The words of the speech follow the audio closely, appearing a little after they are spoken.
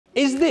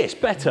Is this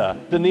better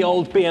than the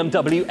old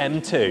BMW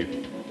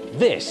M2?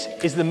 This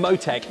is the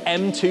Motech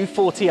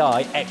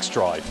M240i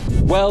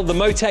xDrive. Well, the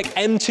Motech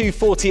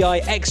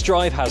M240i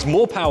xDrive has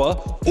more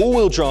power,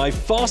 all-wheel drive,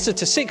 faster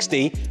to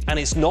 60, and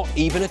it's not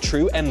even a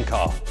true M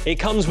car. It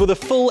comes with a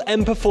full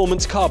M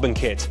Performance carbon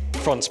kit,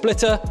 front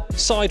splitter,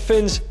 side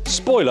fins,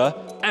 spoiler,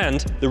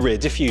 and the rear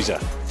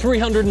diffuser.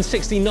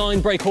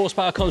 369 brake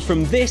horsepower comes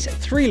from this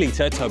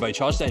 3-litre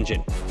turbocharged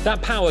engine.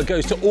 That power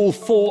goes to all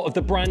 4 of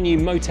the brand new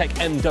Motech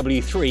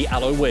MW3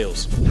 alloy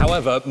wheels.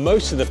 However,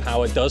 most of the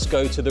power does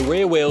go to the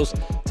rear wheels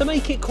to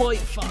make it quite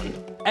fun.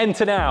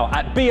 Enter now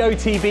at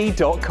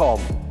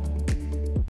BOTB.com.